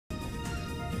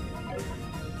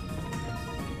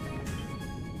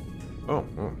Oh.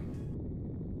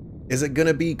 Is it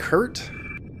gonna be Kurt?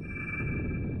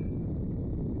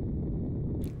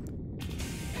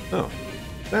 Oh,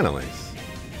 Vanillase.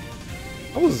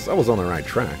 I was on the right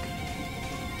track.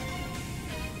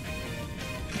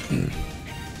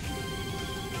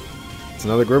 It's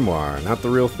another grimoire, not the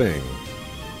real thing.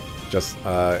 Just,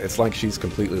 it's like she's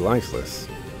completely lifeless.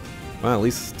 Well, at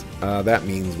least that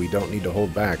means we don't need to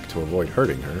hold back to avoid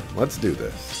hurting her. Let's do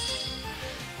this.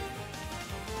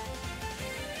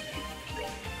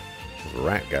 Those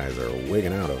rat guys are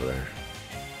wigging out over there.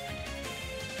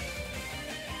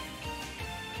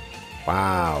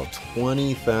 Wow,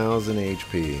 20,000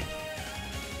 HP.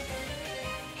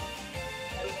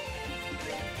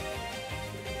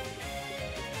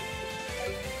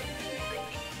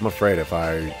 I'm afraid if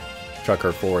I chuck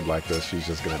her forward like this, she's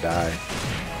just gonna die.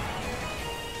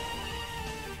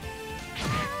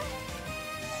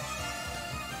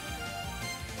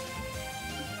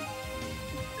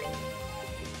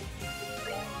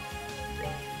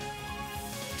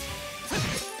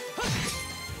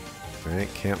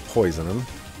 Alright, can't poison him.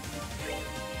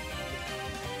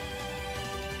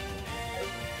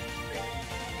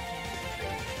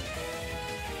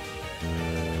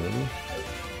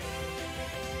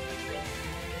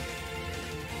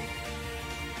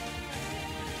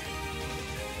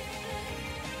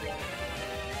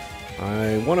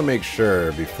 I want to make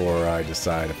sure before I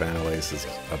decide if Vanillase is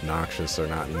obnoxious or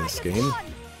not in this game.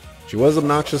 She was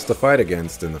obnoxious to fight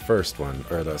against in the first one,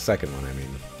 or the second one, I mean.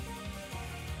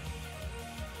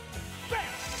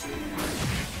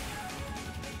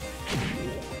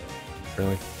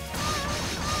 Really?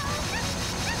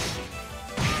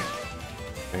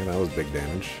 And that was big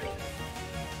damage.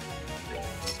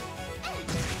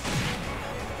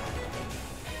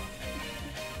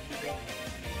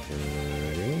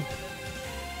 Alrighty.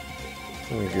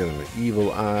 Let me get an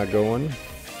evil eye going.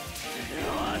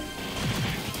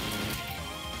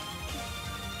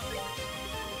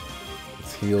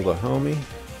 Let's heal the homie.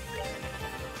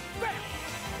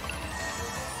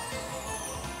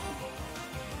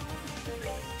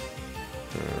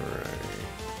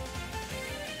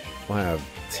 We'll have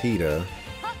Tita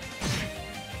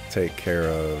take care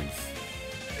of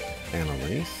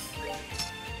Annalise.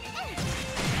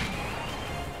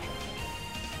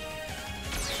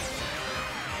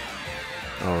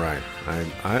 Alright,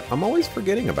 I'm always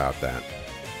forgetting about that.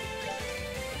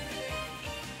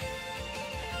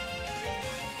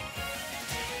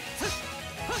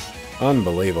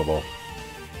 Unbelievable.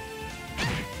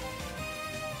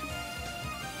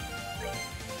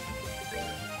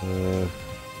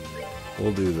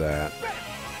 We'll do that.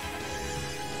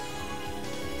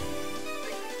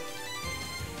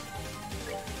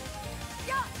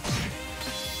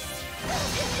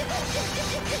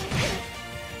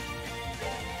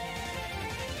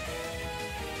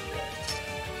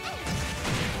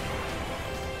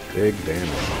 Big damage.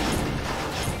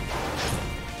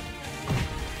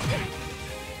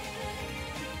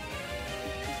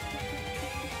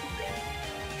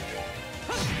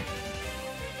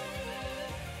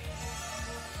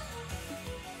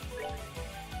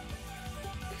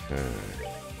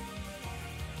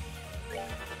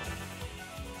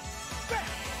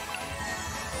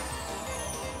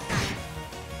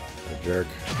 Jerk.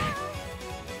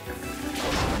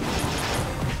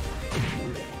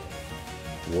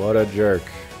 What a jerk.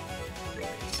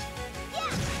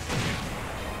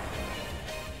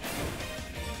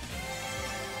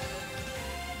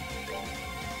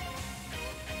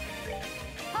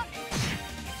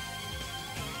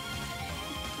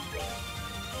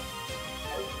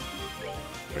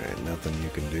 Alright, nothing you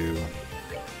can do.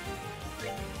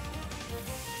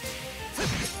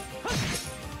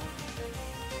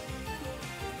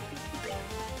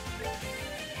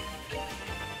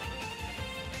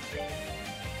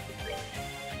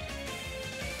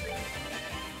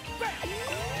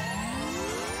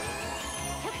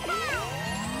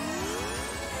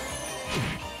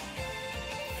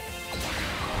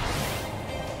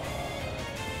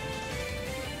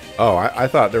 Oh, I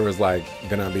thought there was like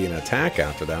gonna be an attack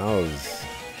after that.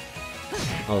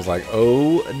 I was like,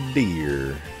 oh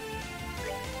dear.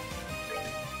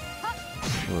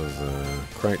 I was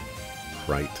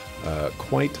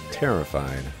quite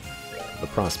terrified of the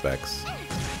prospects.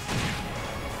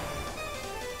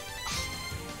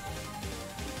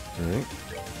 All right,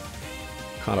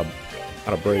 caught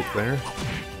a break there.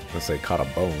 Let's say caught a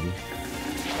bone.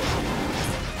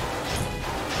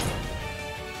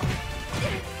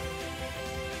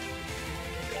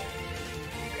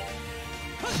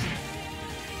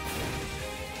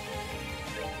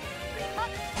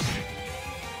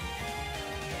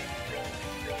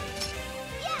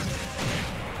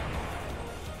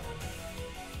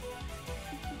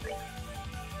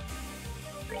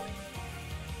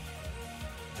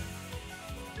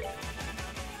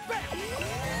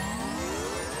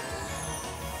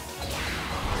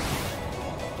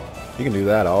 You can do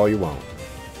that all you want.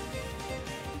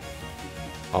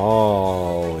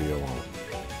 All you want.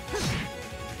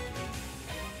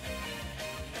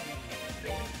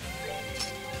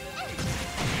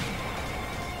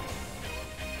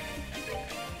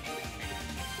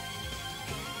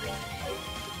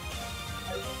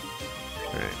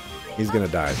 Alright. He's gonna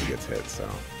die if he gets hit, so.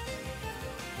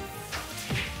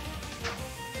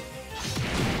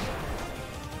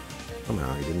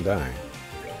 Somehow he didn't die.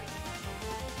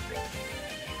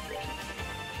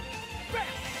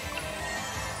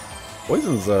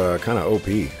 Poison's kind of OP.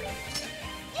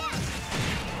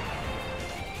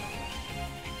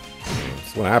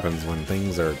 That's what happens when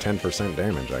things are 10%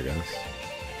 damage, I guess.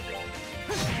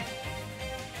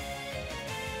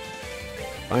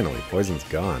 Finally, poison's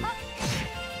gone.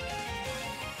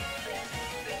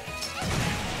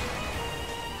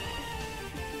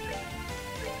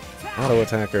 Auto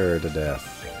attacker to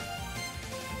death.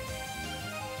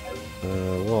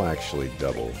 We'll actually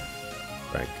double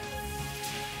strike.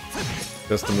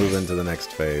 Just to move into the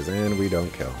next phase, and we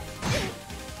don't kill.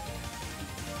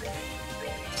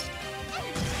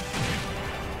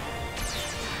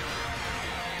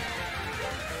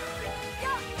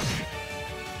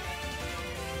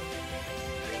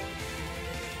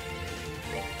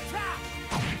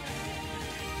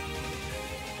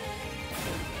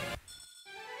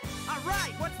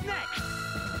 Alright, what's next?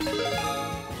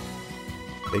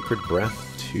 Sacred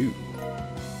Breath 2.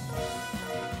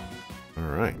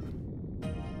 Alright.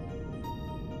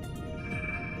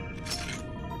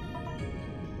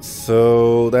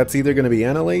 So that's either going to be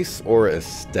Annalise or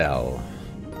Estelle.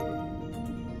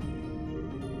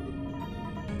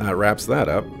 That wraps that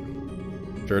up.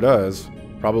 Sure does.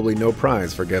 Probably no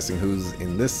prize for guessing who's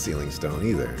in this Sealing Stone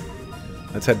either.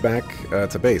 Let's head back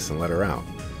to base and let her out.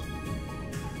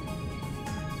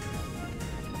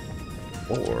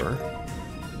 Or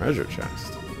treasure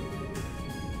chest.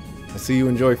 I see you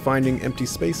enjoy finding empty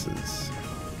spaces.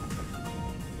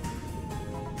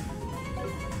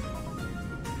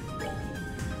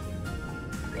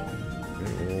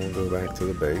 Okay, we'll go back to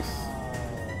the base.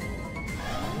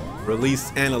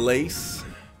 Release Annalise.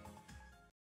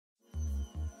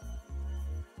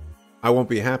 I won't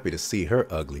be happy to see her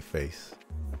ugly face.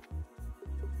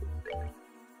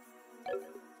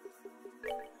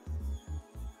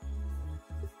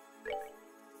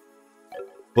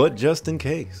 But just in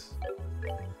case.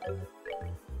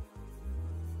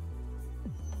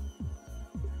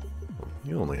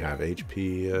 You only have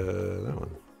HP, that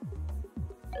one.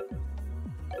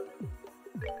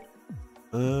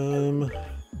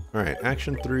 Alright,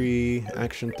 action 3,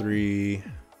 action 3,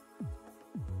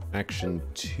 action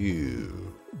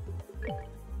 2.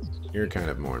 You're kind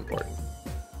of more important.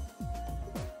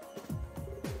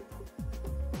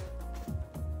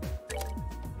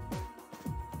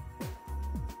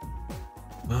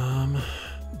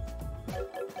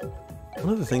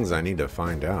 One of the things I need to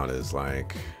find out is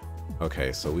like,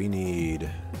 okay, so we need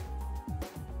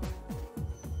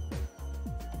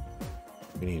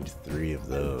 3 of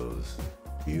those.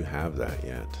 Do you have that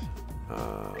yet?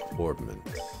 Orbment.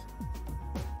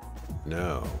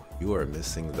 No, you are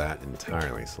missing that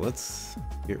entirely. So let's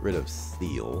get rid of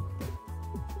Seal.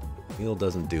 Seal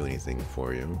doesn't do anything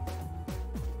for you.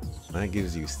 That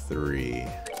gives you 3.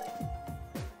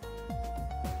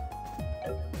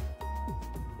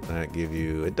 That give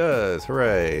you... It does!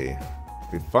 Hooray!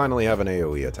 We finally have an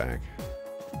AoE attack.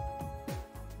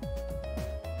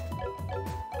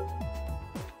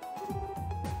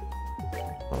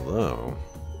 Although...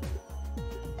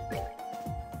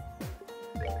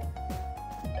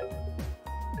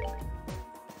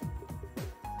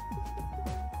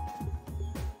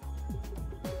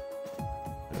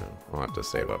 I'll have to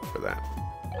save up for that.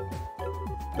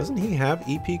 Doesn't he have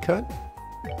EP cut?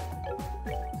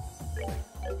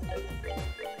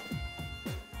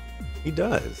 He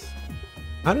does.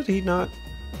 How did he not?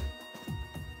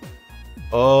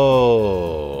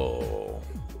 Oh.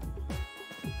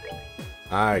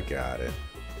 I got it.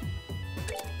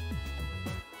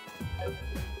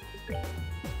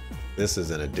 This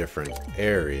is in a different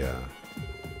area.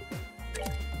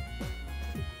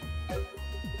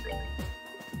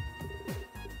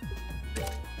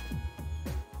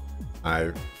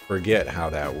 I forget how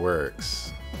that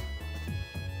works.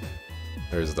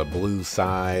 There's the blue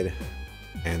side,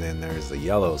 and then there's the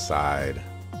yellow side.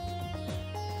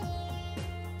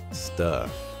 Stuff.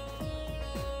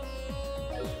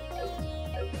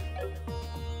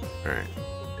 Alright.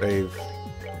 Save.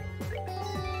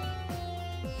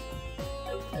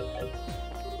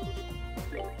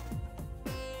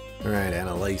 Alright,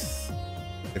 Annalise.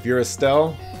 If you're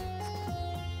Estelle,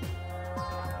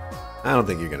 I don't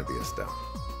think you're gonna be Estelle.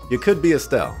 You could be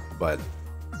Estelle, but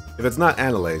if it's not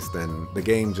Annalise, then the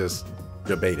game just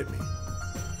debated me.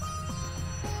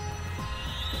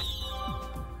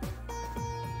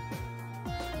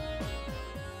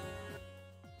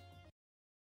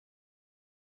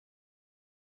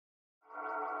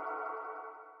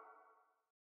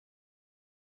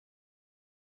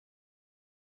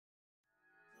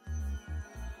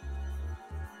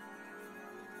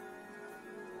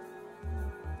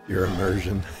 Your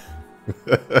immersion.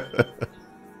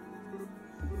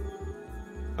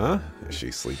 Huh? Is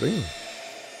she sleeping?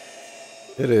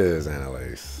 It is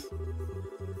Annalise.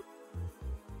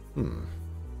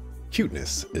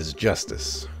 Cuteness is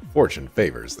justice. Fortune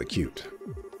favors the cute.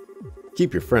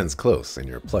 Keep your friends close and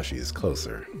your plushies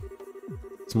closer.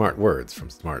 Smart words from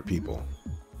smart people.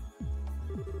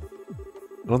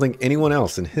 I don't think anyone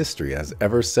else in history has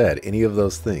ever said any of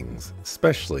those things,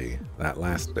 especially that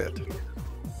last bit.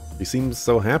 She seems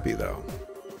so happy, though.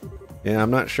 Yeah, I'm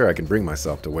not sure I can bring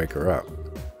myself to wake her up.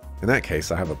 In that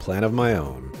case, I have a plan of my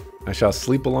own. I shall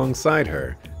sleep alongside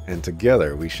her, and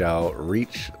together we shall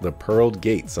reach the pearled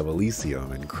gates of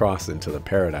Elysium and cross into the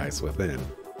paradise within.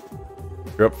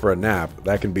 If you're up for a nap,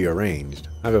 that can be arranged.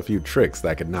 I have a few tricks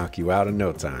that could knock you out in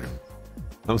no time.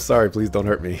 I'm sorry, please don't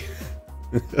hurt me.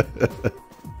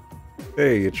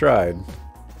 Hey, you tried.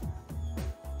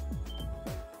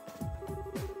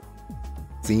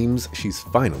 Seems she's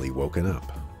finally woken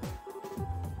up.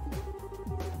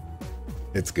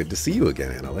 It's good to see you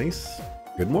again, Annalise.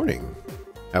 Good morning.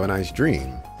 Have a nice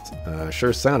dream.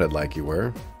 Sure sounded like you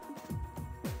were.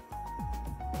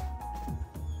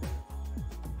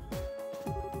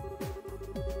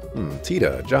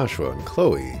 Tita, Joshua, and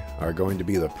Chloe are going to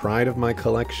be the pride of my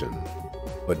collection.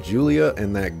 But Julia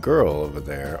and that girl over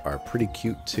there are pretty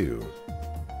cute too.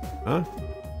 Huh?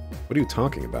 What are you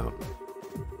talking about?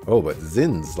 Oh, but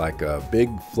Zin's like a big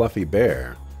fluffy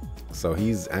bear, so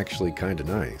he's actually kind of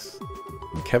nice.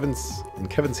 And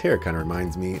Kevin's hair kind of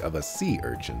reminds me of a sea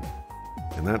urchin,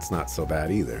 and that's not so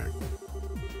bad either.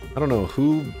 I don't know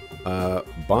who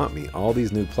bought me all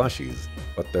these new plushies,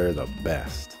 but they're the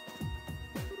best.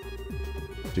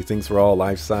 She thinks we're all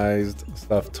life-sized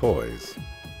stuffed toys.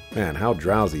 Man, how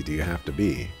drowsy do you have to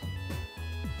be?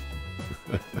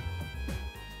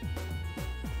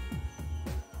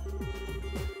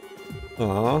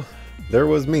 Aw, there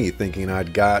was me thinking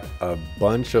I'd got a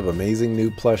bunch of amazing new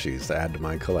plushies to add to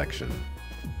my collection.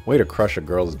 Way to crush a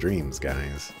girl's dreams,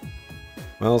 guys.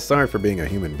 Well, sorry for being a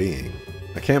human being.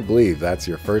 I can't believe that's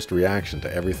your first reaction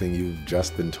to everything you've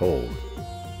just been told.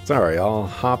 Sorry, I'll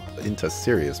hop into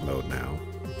serious mode now.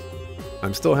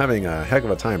 I'm still having a heck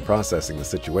of a time processing the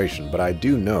situation, but I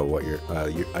do know what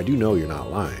I do know you're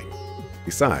not lying.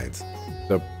 Besides,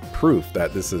 the proof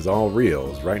that this is all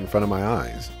real is right in front of my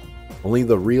eyes. Only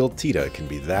the real Tita can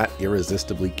be that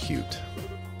irresistibly cute.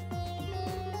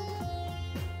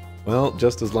 Well,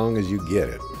 just as long as you get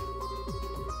it.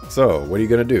 So, what are you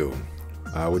gonna do?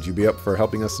 Would you be up for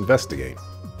helping us investigate?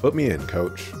 Put me in,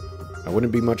 coach. I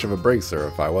wouldn't be much of a bracer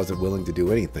if I wasn't willing to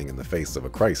do anything in the face of a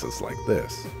crisis like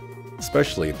this.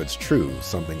 Especially if it's true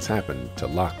something's happened to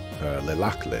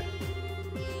Lelacle.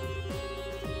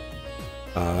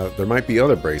 There might be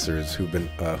other bracers who've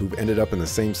ended up in the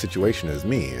same situation as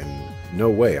me, and no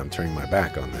way I'm turning my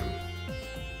back on them.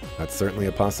 That's certainly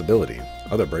a possibility.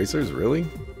 Other bracers, really?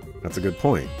 That's a good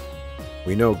point.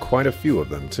 We know quite a few of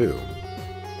them, too.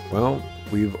 Well,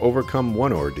 we've overcome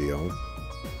one ordeal,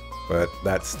 but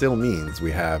that still means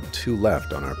we have 2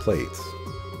 left on our plates.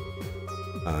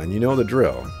 And you know the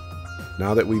drill.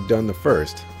 Now that we've done the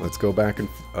first, let's go back to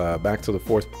the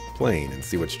 4th plane and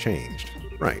see what's changed.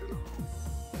 Right.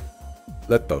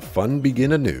 Let the fun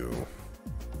begin anew.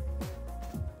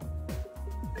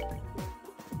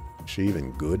 Is she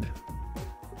even good?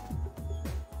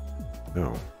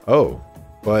 No. Oh,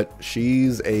 but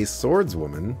she's a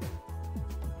swordswoman.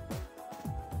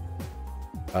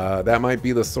 That might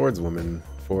be the swordswoman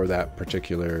for that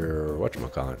particular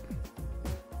whatchamacallit.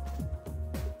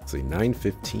 Let's see,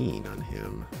 915 on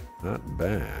him. Not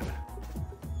bad.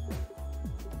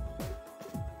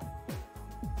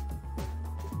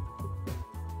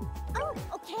 Oh,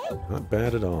 okay. Not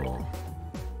bad at all.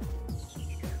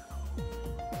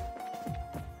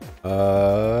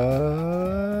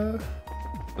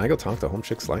 Can I go talk to Home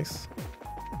Chick Slice?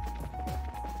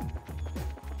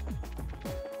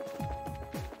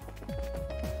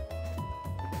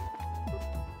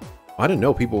 I didn't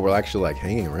know people were actually like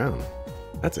hanging around.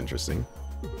 That's interesting.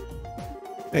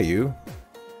 Hey, you.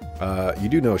 You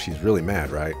do know she's really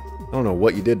mad, right? I don't know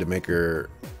what you did to make her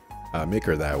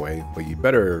that way, but you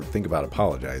better think about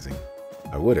apologizing.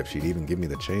 I would if she'd even give me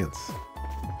the chance.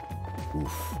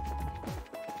 Oof.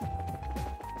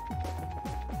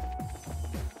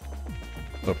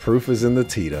 The proof is in the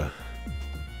Tita.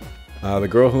 The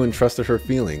girl who entrusted her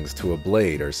feelings to a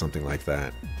blade or something like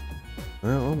that.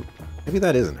 Well, maybe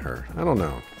that isn't her. I don't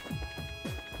know.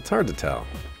 It's hard to tell.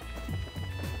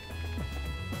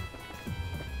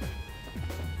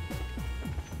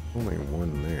 Only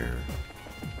one there.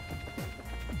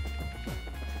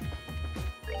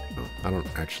 Oh, I don't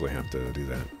actually have to do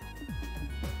that.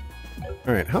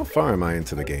 Alright, how far am I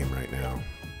into the game right now?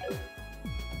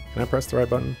 Can I press the right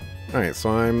button? Alright, so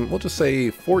we'll just say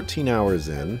 14 hours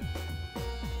in.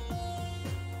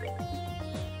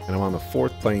 And I'm on the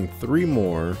 4th, playing 3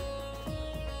 more.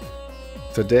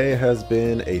 Today has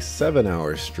been a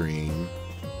 7-hour stream.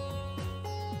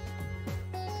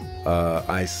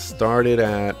 I started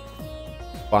at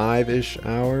 5-ish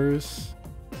hours.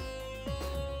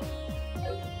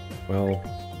 Well,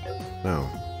 no.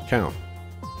 Count.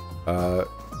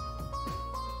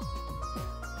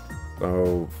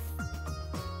 So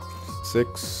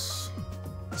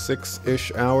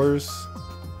 6-ish hours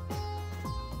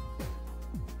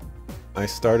I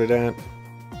started at.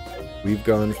 We've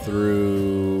gone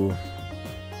through,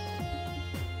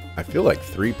 I feel like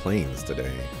 3 planes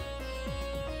today.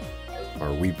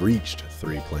 Or we've reached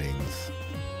 3 planes.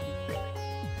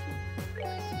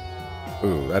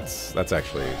 Ooh, that's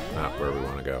actually not where we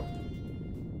want to go.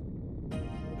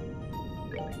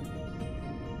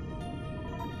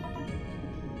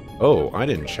 Oh, I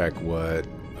didn't check what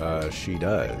she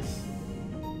does.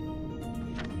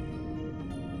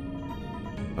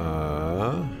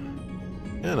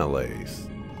 Analyze.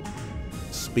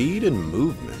 Speed and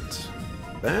movement.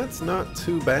 That's not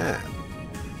too bad.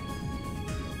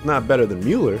 Not better than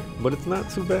Mueller, but it's not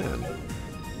too bad.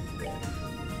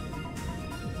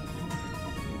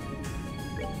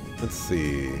 Let's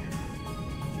see.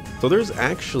 So there's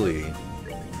actually...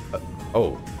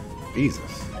 oh,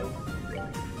 Jesus.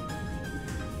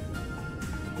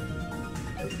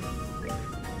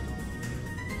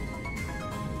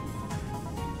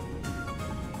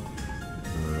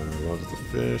 Loves the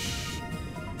fish.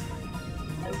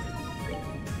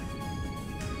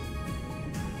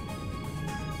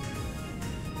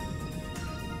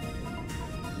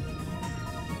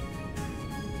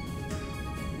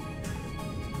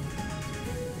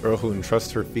 Girl who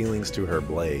entrusts her feelings to her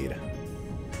blade.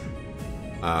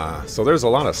 So there's a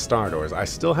lot of star doors. I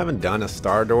still haven't done a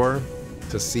star door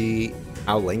to see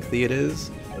how lengthy it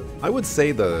is. I would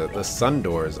say the sun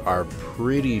doors are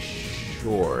pretty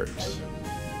short.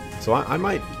 So I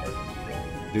might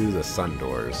do the sun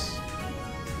doors.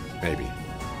 Maybe.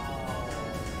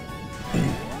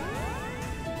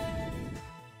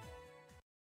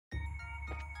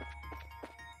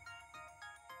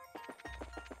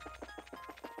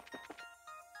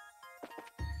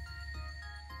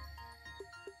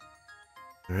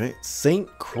 Alright, St.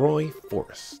 Croix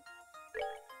Forest.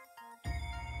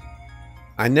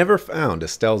 I never found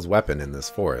Estelle's weapon in this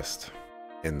forest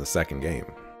in the second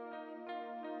game.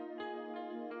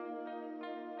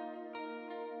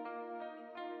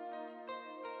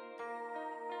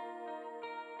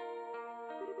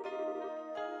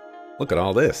 Look at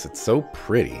all this, it's so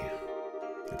pretty.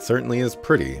 It certainly is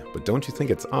pretty, but don't you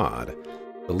think it's odd?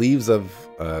 The leaves of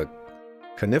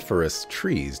coniferous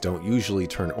trees don't usually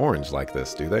turn orange like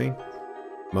this, do they?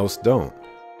 Most don't,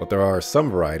 but there are some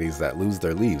varieties that lose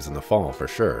their leaves in the fall for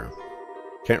sure.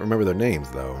 Can't remember their names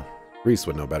though. Reese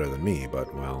would know better than me,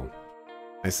 but well...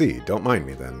 I see, don't mind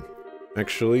me then.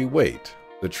 Actually, wait.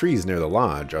 The trees near the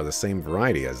lodge are the same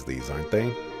variety as these, aren't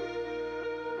they?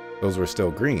 Those were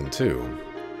still green too.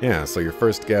 Yeah, so your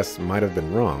first guess might have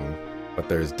been wrong, but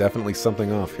there's definitely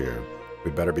something off here.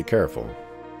 We'd better be careful.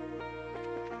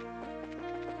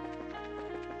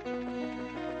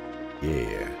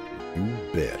 Yeah, you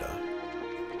better.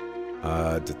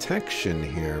 Detection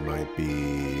here might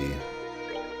be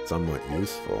somewhat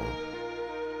useful.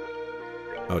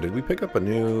 Oh, did we pick up a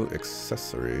new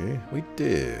accessory? We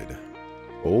did.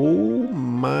 Oh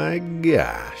my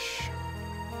gosh.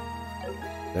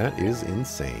 That is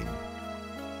insane.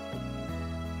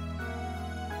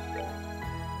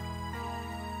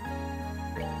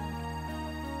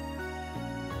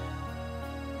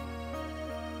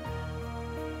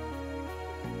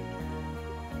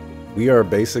 We are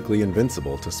basically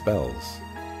invincible to spells.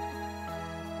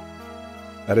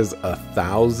 That is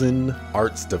 1,000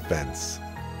 arts defense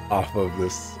off of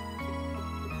this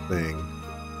thing.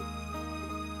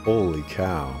 Holy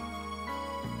cow.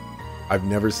 I've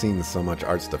never seen so much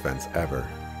arts defense ever.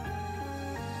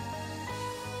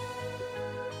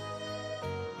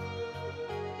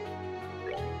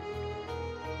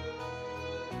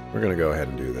 We're gonna go ahead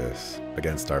and do this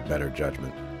against our better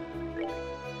judgment.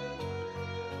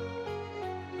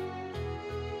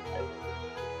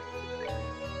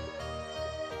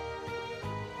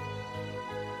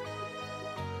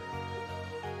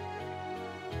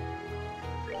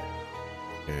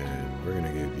 And we're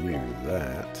gonna give you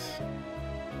that.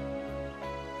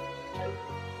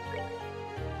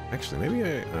 Actually, maybe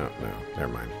I... oh, no,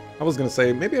 never mind. I was gonna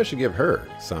say, maybe I should give her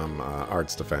some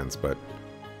arts defense, but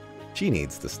she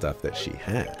needs the stuff that she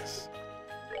has.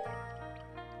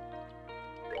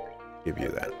 Give you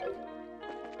that.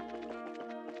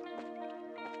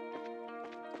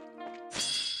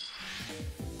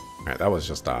 Alright, that was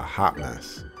just a hot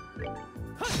mess.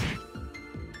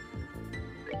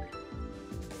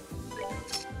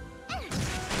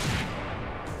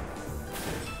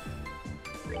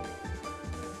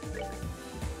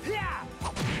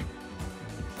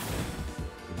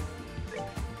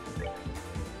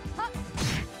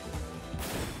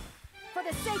 For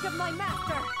the sake of my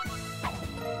master.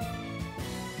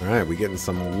 Alright, we getting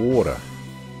some water.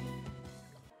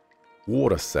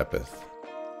 Water Sepith.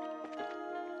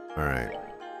 Alright.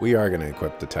 We are going to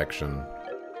equip detection.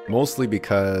 Mostly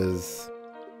because...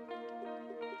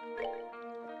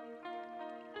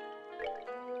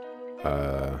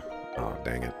 oh,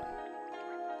 dang it.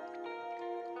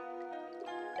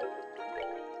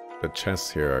 The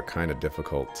chests here are kind of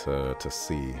difficult to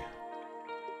see.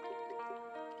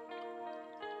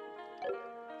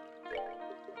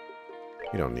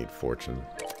 You don't need fortune.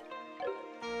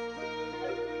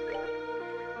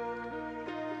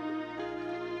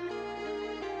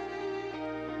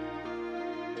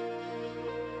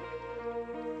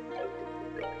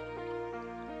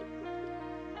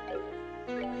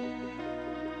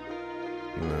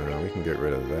 No, we can get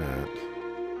rid of that.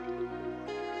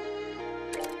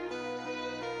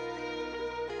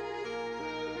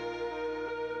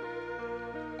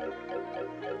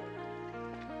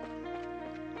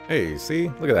 Hey, see?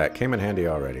 Look at that. Came in handy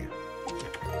already.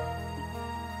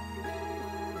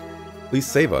 Please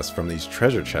save us from these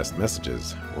treasure chest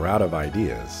messages. We're out of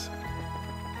ideas.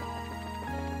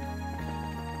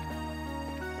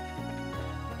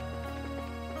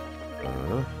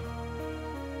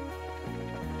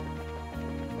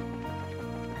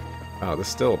 Oh, this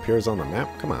still appears on the map?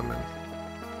 Come on, man.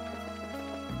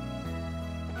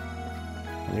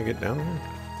 Can you get down there?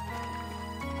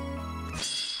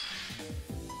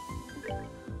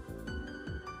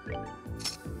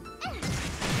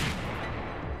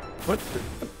 What the...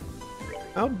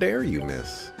 How dare you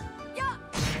miss?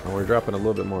 Oh, we're dropping a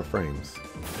little bit more frames.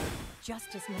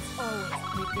 Justice must always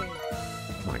prevail.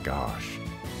 Oh my gosh.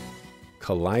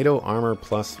 Kaleido armor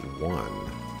 +1.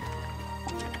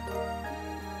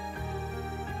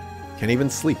 Can't even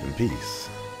sleep in peace.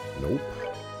 Nope.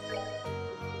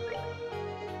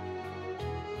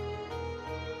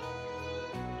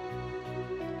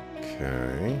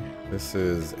 Okay. This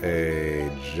is a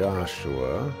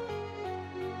Joshua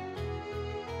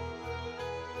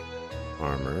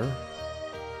armor.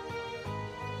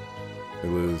 We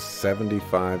lose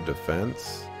 75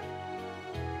 defense.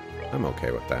 I'm okay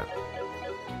with that.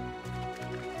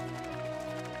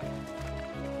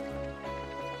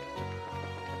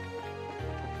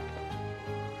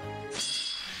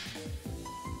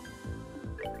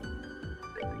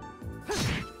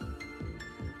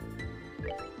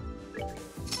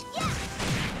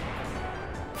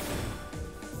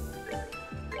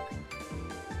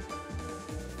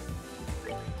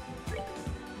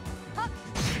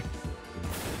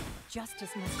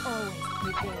 Justice must always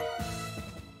prevail.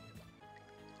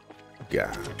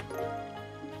 God.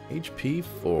 HP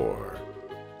 4.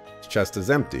 This chest is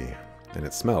empty, and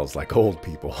it smells like old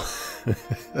people.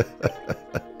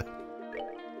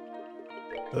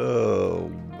 Oh,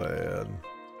 man.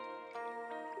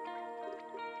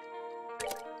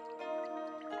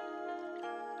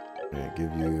 Alright,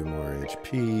 give you more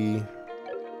HP.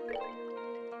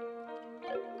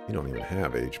 You don't even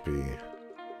have HP.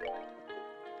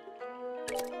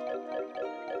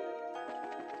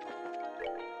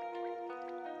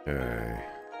 Okay.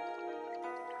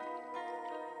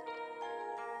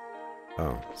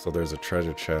 Oh, so there's a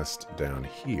treasure chest down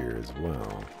here as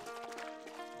well.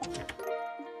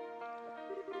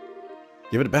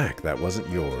 Give it back. That wasn't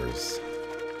yours.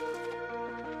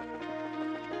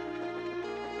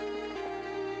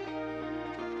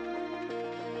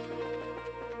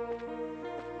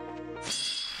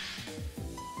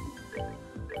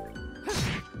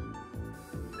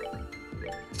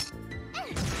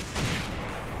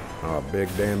 Oh, big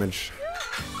damage.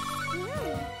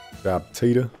 Job,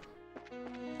 Tita.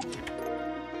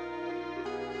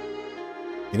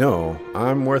 You know,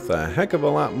 I'm worth a heck of a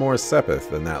lot more Sepith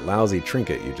than that lousy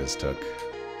trinket you just took.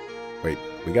 Wait,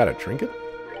 we got a trinket?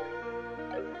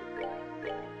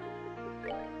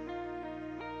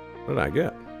 What did I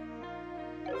get?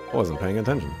 I wasn't paying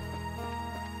attention.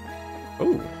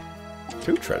 Oh,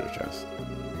 2 treasure chests.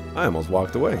 I almost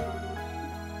walked away.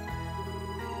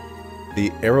 The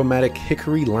aromatic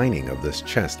hickory lining of this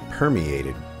chest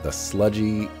permeated the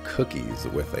sludgy cookies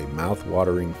with a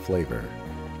mouth-watering flavor.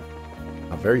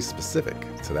 Very specific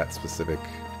to that specific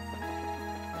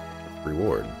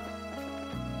reward.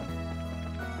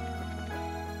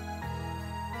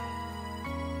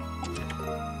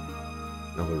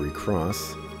 Ellery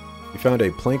Cross. You found a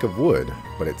plank of wood,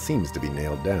 but it seems to be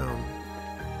nailed down.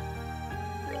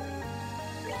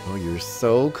 Oh, you're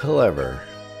so clever.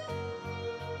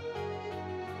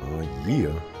 Oh,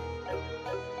 yeah.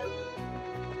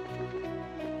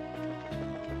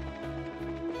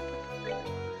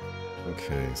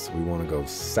 Okay, so we want to go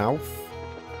south.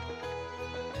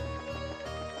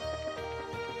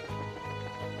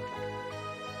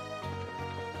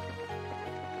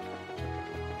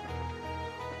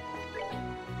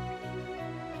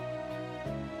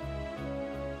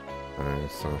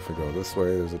 Alright, so if we go this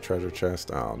way, there's a treasure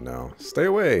chest. Oh no. Stay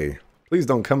away! Please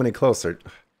don't come any closer.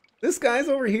 This guy's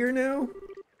over here now?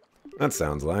 That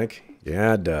sounds like.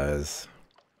 Yeah, it does.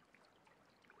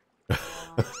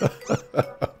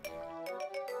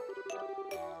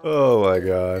 Oh my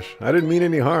gosh. I didn't mean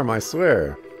any harm, I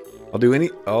swear. I'll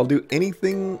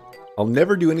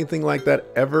never do anything like that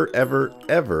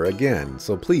ever again.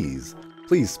 So please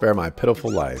spare my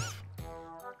pitiful life.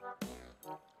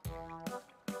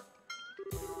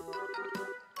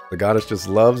 The goddess just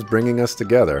loves bringing us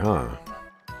together, huh?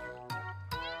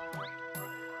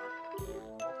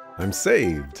 I'm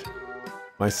saved.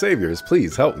 My saviors,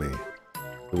 please help me.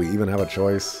 Do we even have a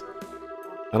choice?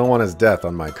 I don't want his death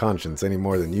on my conscience any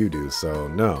more than you do, so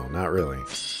no, not really.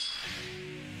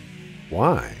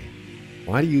 Why?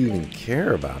 Why do you even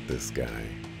care about this guy?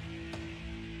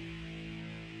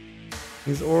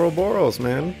 He's Ouroboros,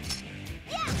 man.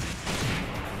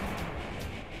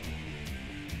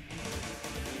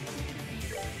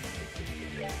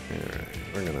 Alright,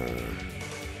 we're gonna...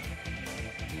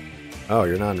 Oh,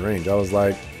 you're not in range. I was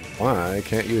like, why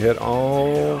can't you hit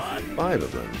all 5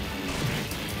 of them?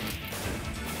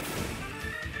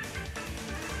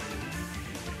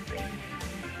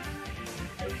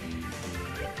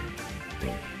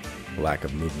 Lack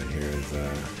of movement here is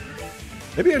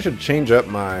maybe I should change up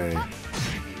my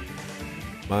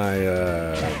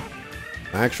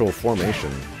actual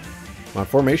formation. My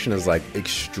formation is like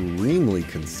extremely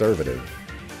conservative.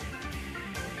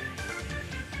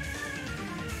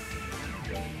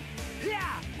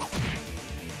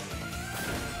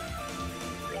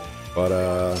 But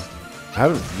I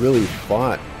haven't really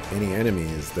fought any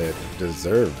enemies that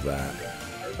deserve that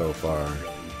so far.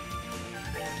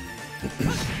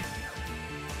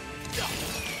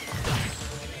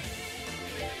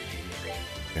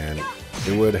 And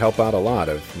it would help out a lot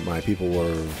if my people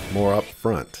were more up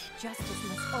front.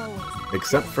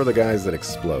 Except for the guys that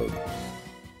explode.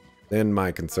 Then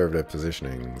my conservative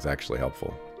positioning is actually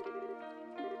helpful.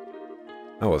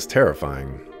 That was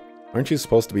terrifying. Aren't you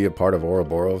supposed to be a part of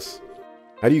Ouroboros?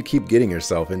 How do you keep getting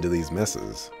yourself into these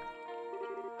messes?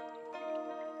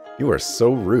 You are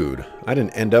so rude. I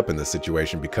didn't end up in this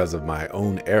situation because of my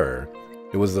own error.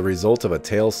 It was the result of a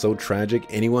tale so tragic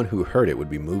anyone who heard it would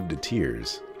be moved to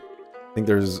tears. I think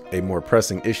there's a more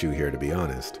pressing issue here, to be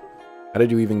honest. How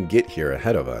did you even get here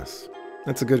ahead of us?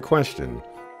 That's a good question.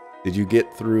 Did you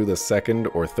get through the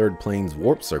 2nd or 3rd plane's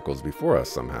warp circles before us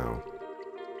somehow?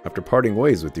 After parting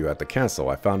ways with you at the castle,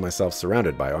 I found myself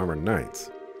surrounded by armored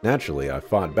knights. Naturally, I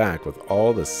fought back with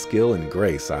all the skill and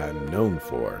grace I am known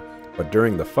for, but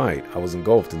during the fight, I was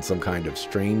engulfed in some kind of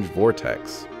strange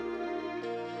vortex.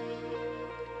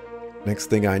 Next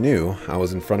thing I knew, I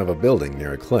was in front of a building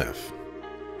near a cliff.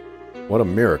 What a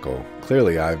miracle.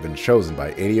 Clearly I have been chosen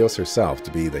by Aidios herself to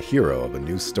be the hero of a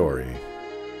new story.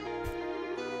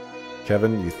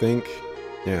 Kevin, you think?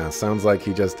 Yeah, sounds like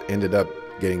he just ended up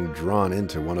getting drawn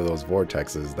into one of those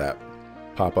vortexes that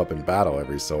pop up in battle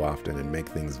every so often and make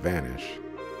things vanish.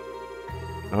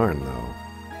 Darn though.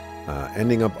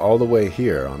 Ending up all the way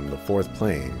here on the 4th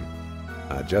plane,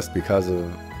 just because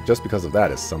of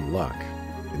that is some luck.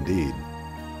 Indeed.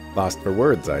 Lost for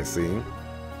words, I see.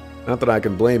 Not that I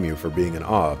can blame you for being in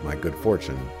awe of my good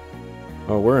fortune.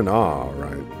 Oh, we're in awe, all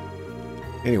right.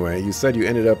 Anyway, you said you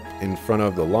ended up in front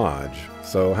of the lodge,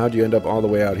 so how'd you end up all the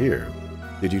way out here?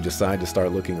 Did you decide to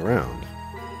start looking around?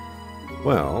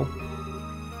 Well,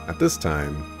 at this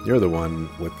time, you're the one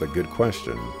with the good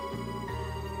question.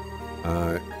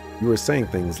 You were saying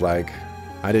things like,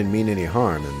 I didn't mean any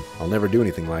harm and I'll never do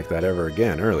anything like that ever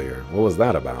again earlier. What was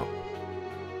that about?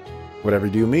 Whatever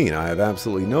do you mean? I have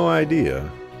absolutely no idea.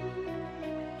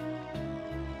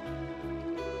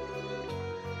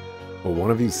 Will one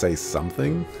of you say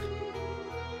something?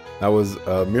 That was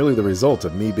merely the result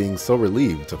of me being so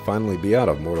relieved to finally be out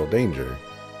of mortal danger.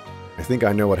 I think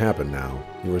I know what happened now.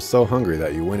 You were so hungry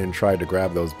that you went and tried to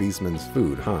grab those beastmen's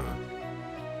food, huh?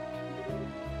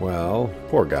 Well,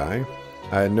 poor guy.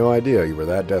 I had no idea you were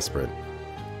that desperate.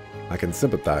 I can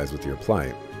sympathize with your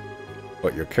plight,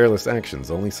 but your careless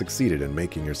actions only succeeded in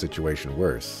making your situation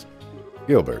worse.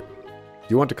 Gilbert, do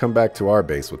you want to come back to our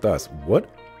base with us? What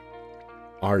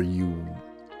are you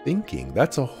thinking?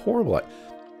 That's a horrible...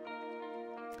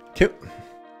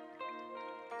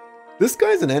 This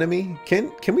guy's an enemy?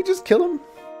 Can we just kill him?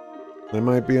 That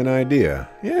might be an idea.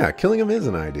 Yeah, killing him is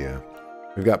an idea.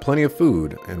 We've got plenty of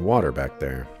food and water back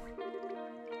there.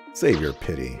 Save your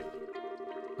pity.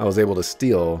 I was able to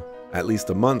steal at least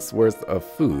a month's worth of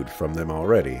food from them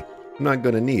already. I'm not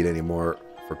going to need any more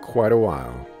for quite a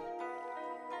while.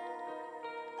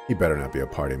 You better not be a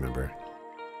party member.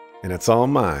 And it's all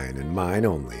mine and mine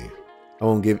only. I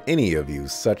won't give any of you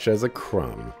such as a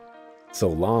crumb. So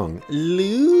long,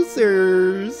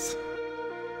 losers!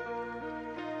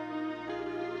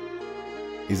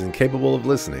 He's incapable of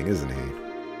listening, isn't he?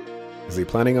 Is he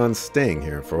planning on staying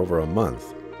here for over a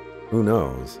month? Who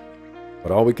knows?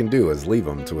 But all we can do is leave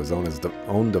him to his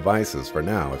own devices for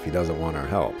now if he doesn't want our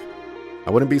help.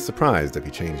 I wouldn't be surprised if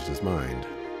he changed his mind.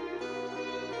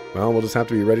 Well, we'll just have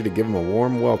to be ready to give him a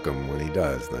warm welcome when he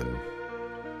does, then.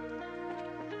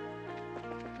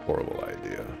 Horrible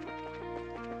idea.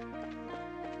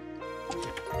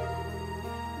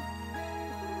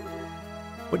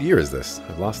 What year is this?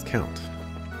 I've lost count.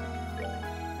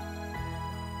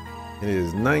 It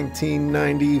is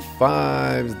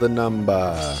 1995's the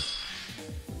number.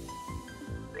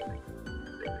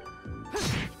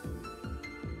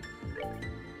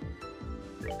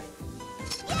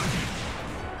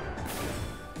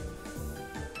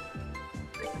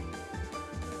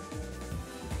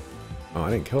 Oh,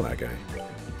 I didn't kill that guy.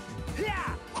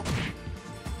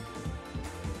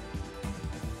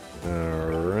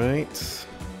 Alright.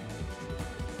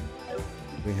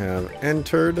 We have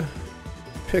entered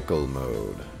pickle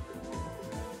mode.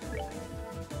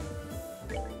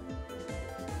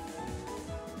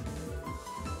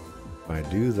 If I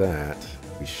do that,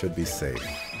 we should be safe.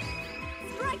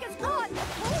 Strike is gone!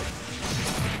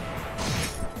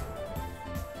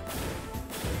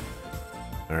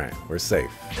 Alright, we're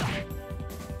safe.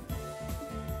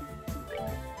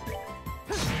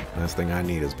 Last thing I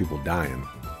need is people dying.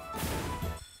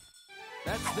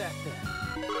 That's that then.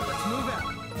 Let's move out.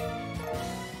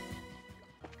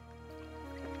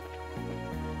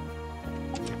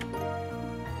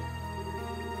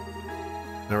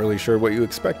 Not really sure what you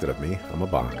expected of me. I'm a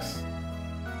box.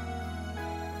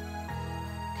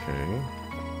 Okay.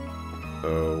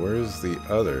 So, where's the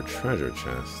other treasure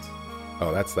chest?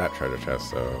 Oh, that's that treasure chest,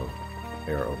 so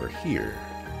they are over here.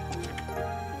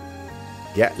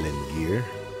 Gatling gear.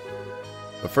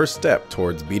 The first step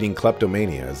towards beating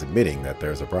kleptomania is admitting that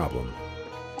there's a problem.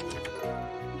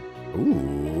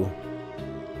 Ooh.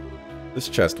 This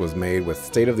chest was made with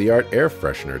state-of-the-art air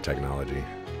freshener technology.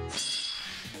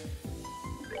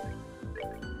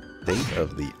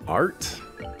 State-of-the-art?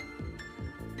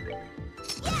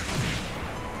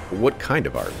 What kind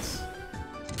of arts?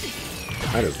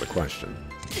 That is the question.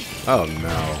 Oh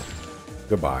no.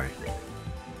 Goodbye.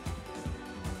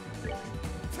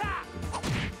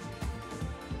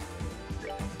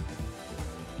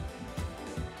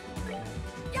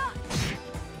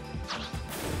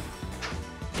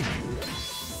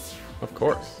 Of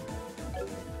course.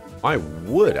 Why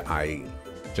would I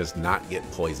just not get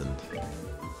poisoned?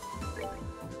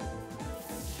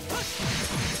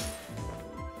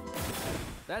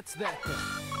 That's that then.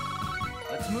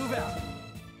 Let's move out.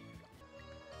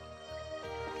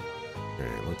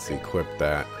 Alright, let's equip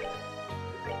that.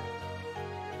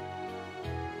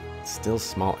 Still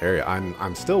small area.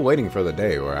 I'm still waiting for the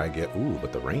day where I get... Ooh,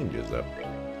 but the range is up.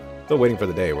 Still waiting for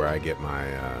the day where I get my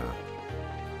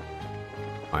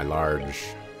my large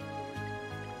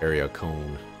area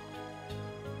cone.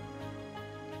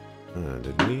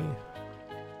 Did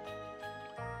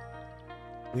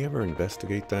we ever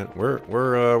investigate that? We're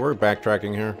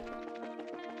backtracking here.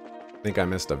 I think I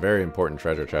missed a very important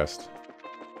treasure chest.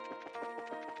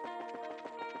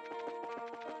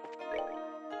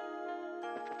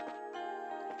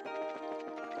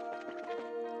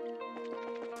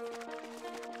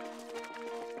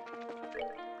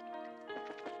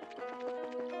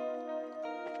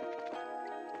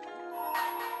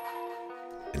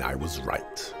 and I was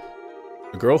right.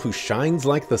 A girl who shines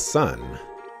like the sun,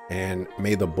 and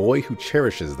may the boy who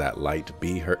cherishes that light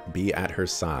be at her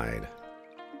side.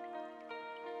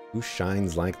 Who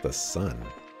shines like the sun?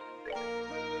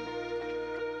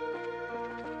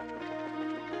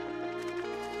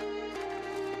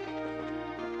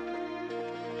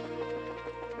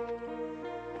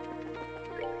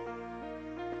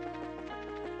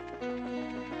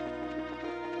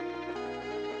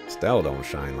 Stell don't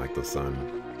shine like the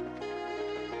sun.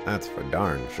 That's for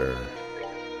darn sure.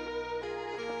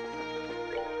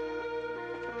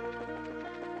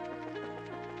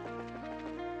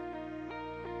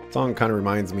 Song kind of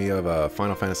reminds me of a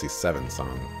Final Fantasy VII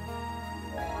song.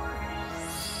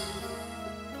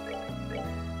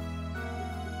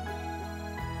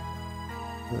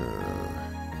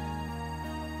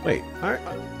 Wait,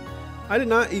 I did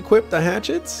not equip the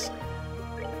hatchets?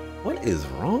 What is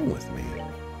wrong with me?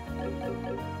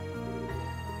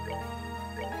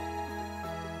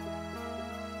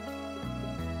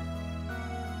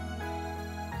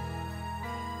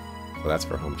 Well, that's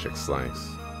for Home Chick Slice.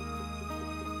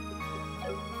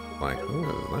 Like, who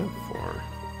is that for?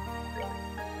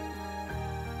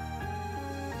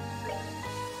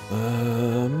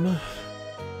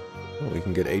 Well, we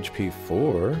can get HP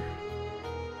 4.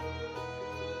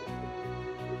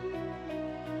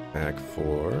 Pack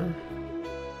 4.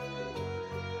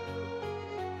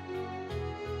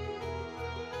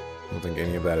 I don't think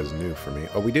any of that is new for me.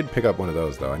 Oh, we did pick up one of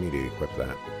those, though. I need to equip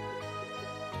that.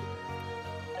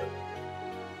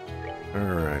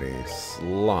 Alrighty,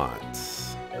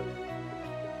 slots.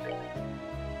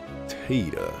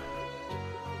 Tata.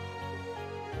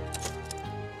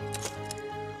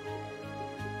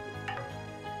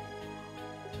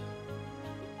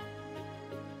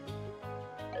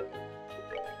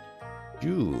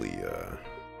 Julia.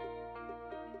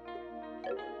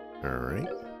 Alright.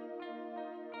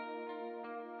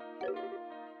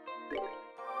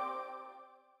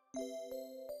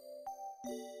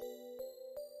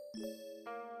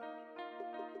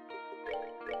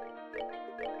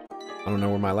 I don't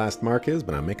know where my last mark is,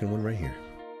 but I'm making one right here.